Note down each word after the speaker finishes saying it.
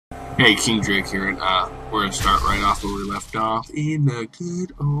Hey, King Drake here, and we're gonna start right off where we left off in the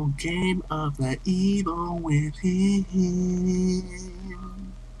good old game of the evil within.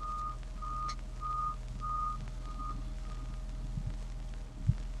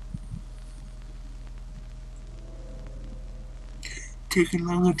 Taking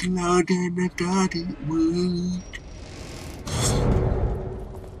longer to load than I thought it would.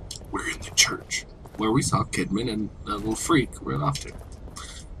 We're in the church, where we saw Kidman and a little freak right off to.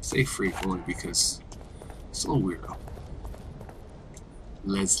 Say freak only because it's a little weirdo.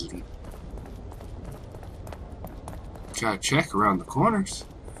 Leslie. Gotta check around the corners.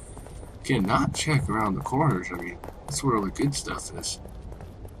 Cannot check around the corners. I mean, that's where all the good stuff is.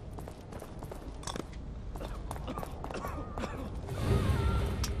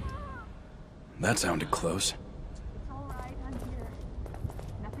 That sounded close. It's all right, I'm here.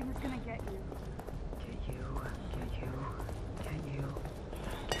 Nothing is gonna get you. Get you, get you, get you,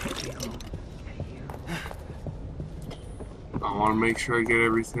 get you, get you. I want to make sure I get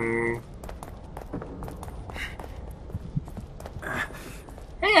everything.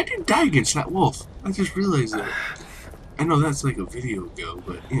 Hey, I didn't die against that wolf. I just realized that. I know that's like a video ago,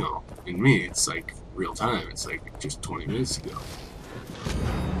 but you know, in me, it's like real time. It's like just 20 minutes ago.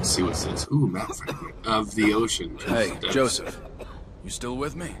 Let's see what it says. Ooh, map fragment of the ocean. Hey, Joseph. You still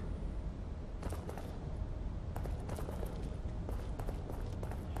with me?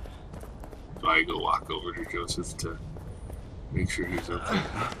 So I go walk over to Joseph to make sure he's okay.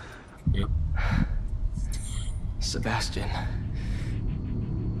 Yep. Sebastian,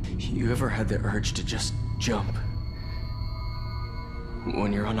 you ever had the urge to just jump?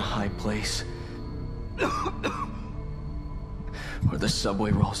 When you're on a high place, or the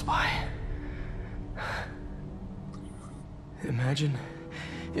subway rolls by. Imagine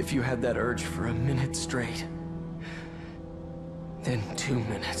if you had that urge for a minute straight, then 2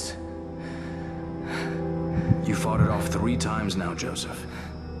 minutes. You fought it off 3 times now, Joseph.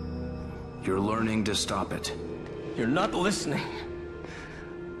 You're learning to stop it. You're not listening.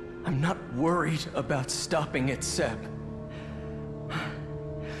 I'm not worried about stopping it, Seb.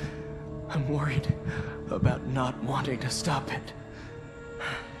 I'm worried about not wanting to stop it.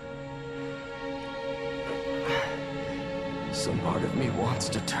 Some part of me wants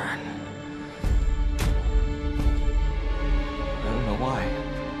to turn. I don't know why,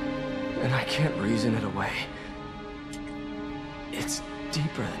 and I can't reason it away. It's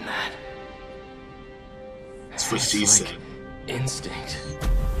deeper than that. That's what she said. Instinct.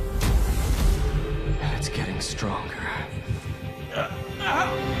 And it's getting stronger.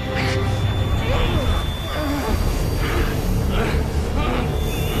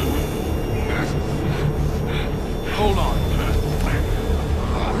 Hold on.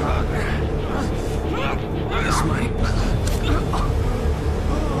 This might...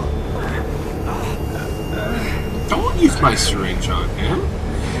 Don't use my syringe on him.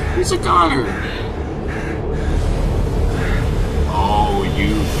 He's a goner. Oh,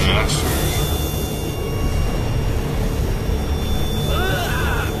 you bastard.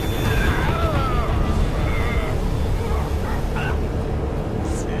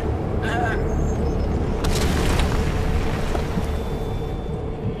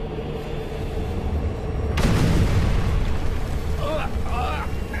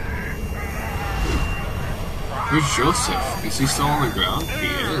 Where's Joseph? Is he still on the ground? He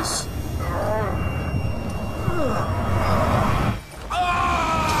is.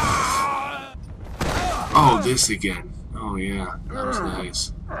 Oh, this again. Oh yeah, that was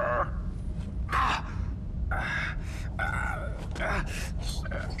nice.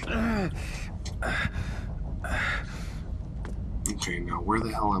 Okay, now where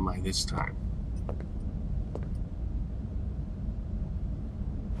the hell am I this time?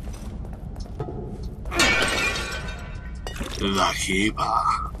 La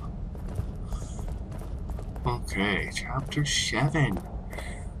Hiba. Okay, chapter 7.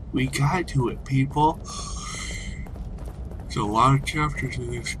 We got to it, people. There's a lot of chapters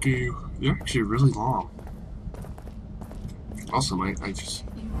in this game. They're actually really long. Also, I just...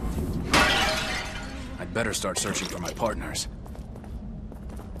 I'd better start searching for my partners.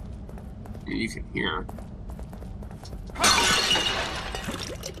 You can hear.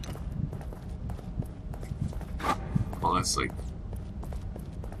 Well, that's like...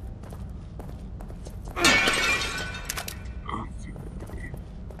 Okay.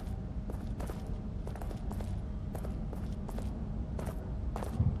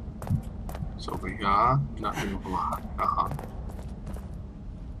 So over here, nothing blocked.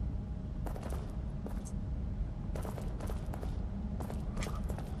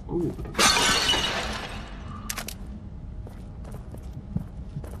 Ooh.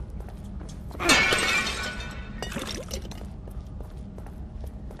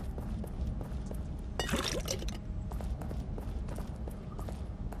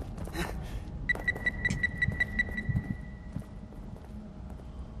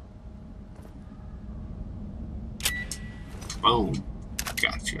 Boom.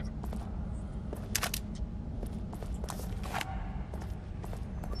 Gotcha.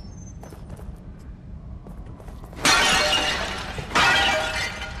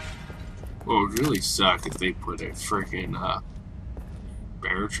 What would really suck if they put a freaking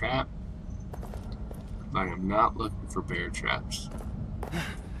bear trap. I am not looking for bear traps.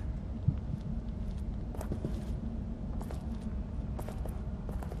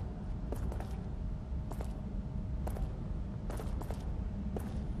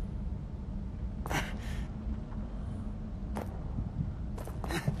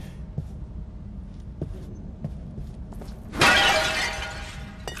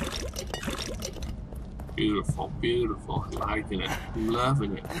 Beautiful, beautiful. Liking it.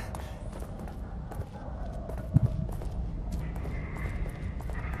 Loving it.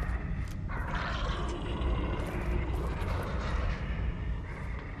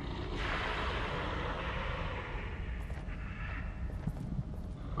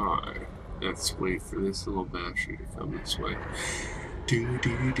 Alright, let's wait for this little bastard to come this way. Do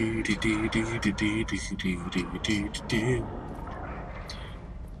do do do do do do do do do do do do.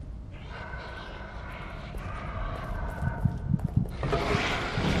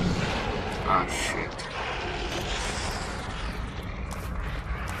 Ah, shit.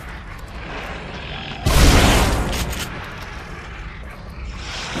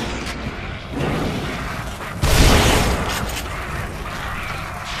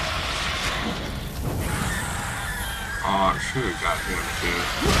 Oh, I should have got him too.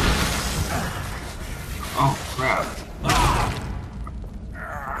 Oh, crap.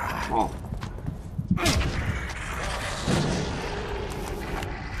 Oh.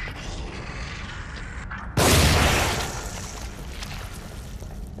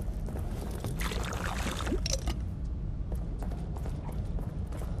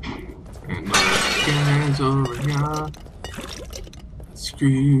 And those guys over here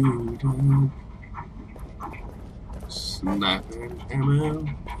screwed up. Snapping ammo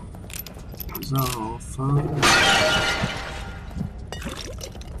is all fun.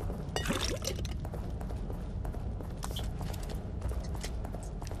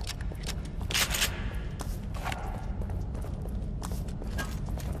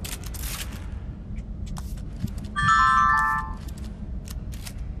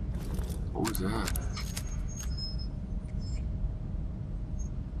 What was that?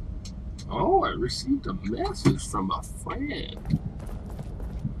 Oh, I received a message from a friend.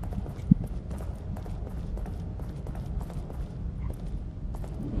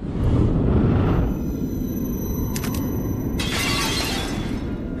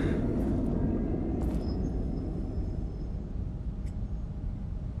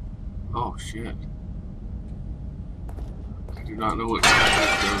 Oh, shit. I do not know what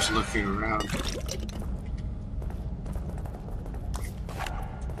I was looking around.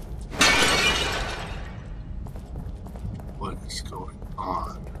 What is going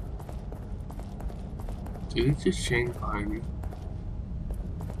on? Did it just change behind me?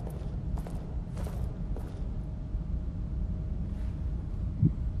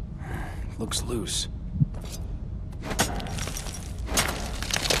 Looks loose.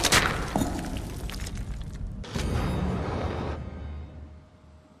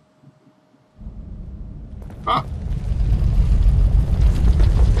 Huh?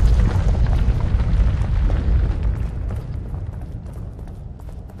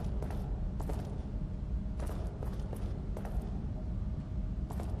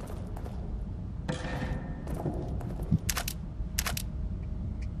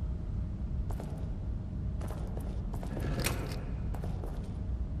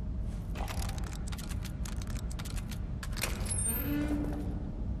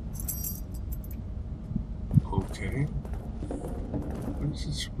 Okay. What is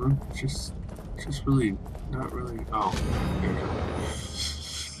this room? Just really, not really. Oh, there we go.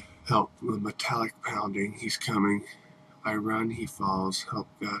 Help, the metallic pounding. He's coming. I run, he falls. Help,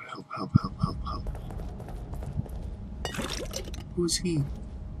 God, help, help, help, help, help. Who's he?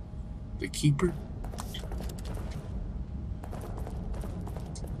 The keeper?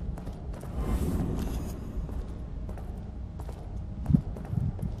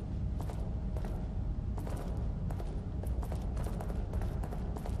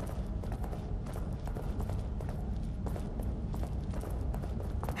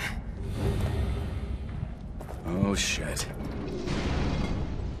 Oh, shit.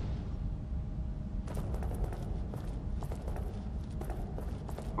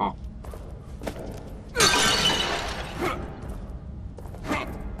 Oh.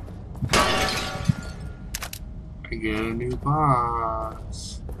 I get a new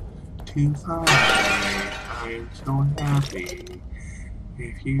boss to fight. I'm so happy.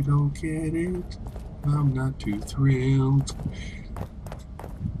 If you don't get it, I'm not too thrilled.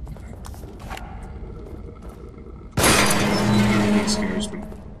 Everything scares me.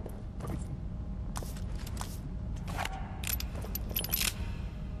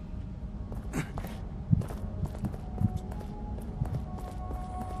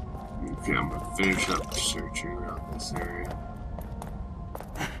 Okay, I'm gonna finish up searching around this area.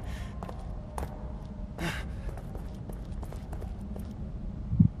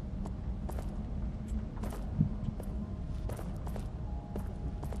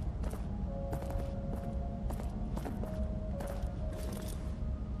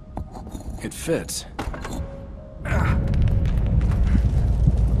 It fits.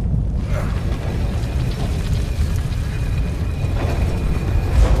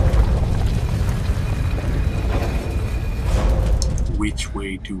 Which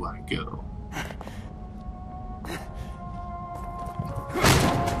way do I go?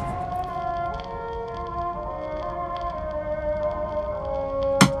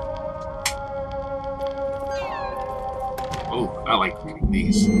 Oh, I like reading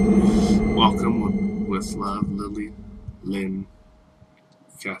these. Welcome with love, Lily Lynn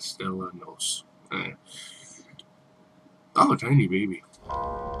Castellanos. Oh, tiny baby.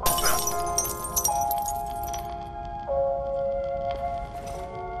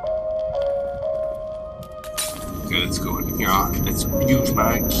 Okay, let's go in here. Let's use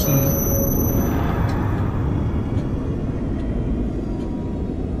my key.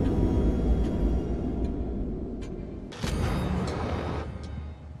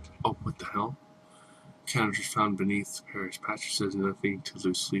 Oh, what the hell? Counterfeit found beneath the parish. Patrick says nothing to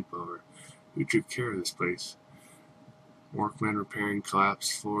lose sleep over. Who took care of this place? Workmen repairing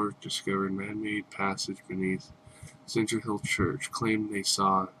collapsed floor. Discovered man-made passage beneath. Central Hill Church. Claimed they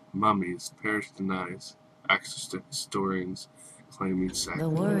saw mummies. Parish denies. Access to historians claiming sacrifice. The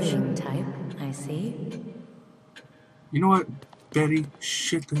worrying type, I see. You know what, Betty?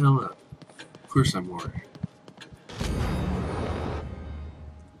 Shut the hell up. Of course I'm worried.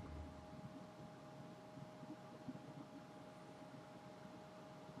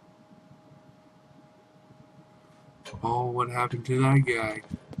 Oh, what happened to that guy?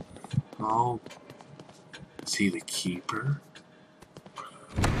 Oh, is he the keeper?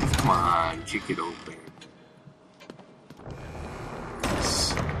 Come on, kick it open.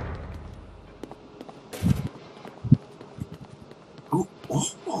 Yes.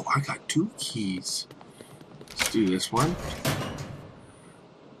 Oh, I got 2 keys. Let's do this one.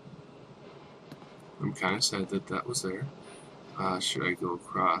 I'm kind of sad that that was there. Should I go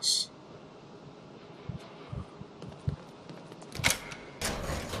across?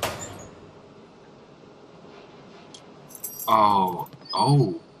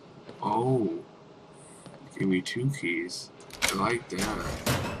 Oh. Give me 2 keys. I like that.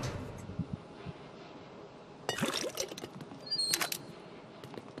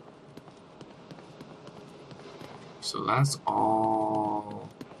 So that's all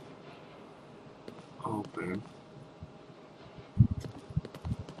open.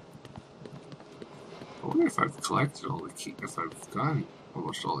 I wonder if I've collected all the keys, if I've gotten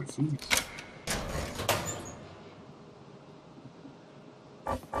almost all the keys.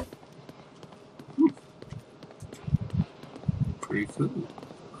 Pretty cool.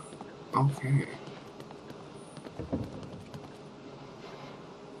 Okay.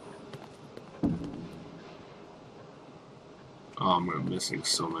 Oh, I'm missing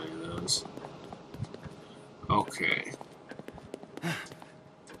so many of those. Okay.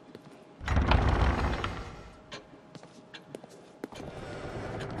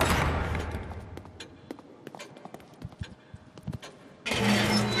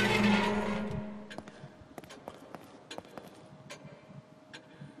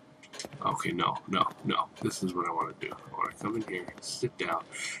 Okay, no. This is what I want to do. I want to come in here, sit down,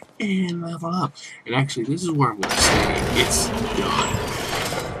 and level up. And actually, this is where I'm going to say it's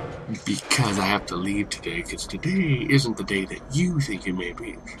done. Because I have to leave today, because today isn't the day that you think it may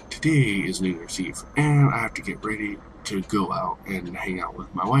be. Today is New Year's Eve, and I have to get ready to go out and hang out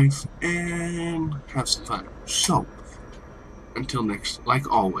with my wife and have some fun. So, until next,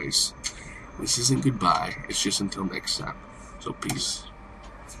 like always, this isn't goodbye, it's just until next time. So, peace.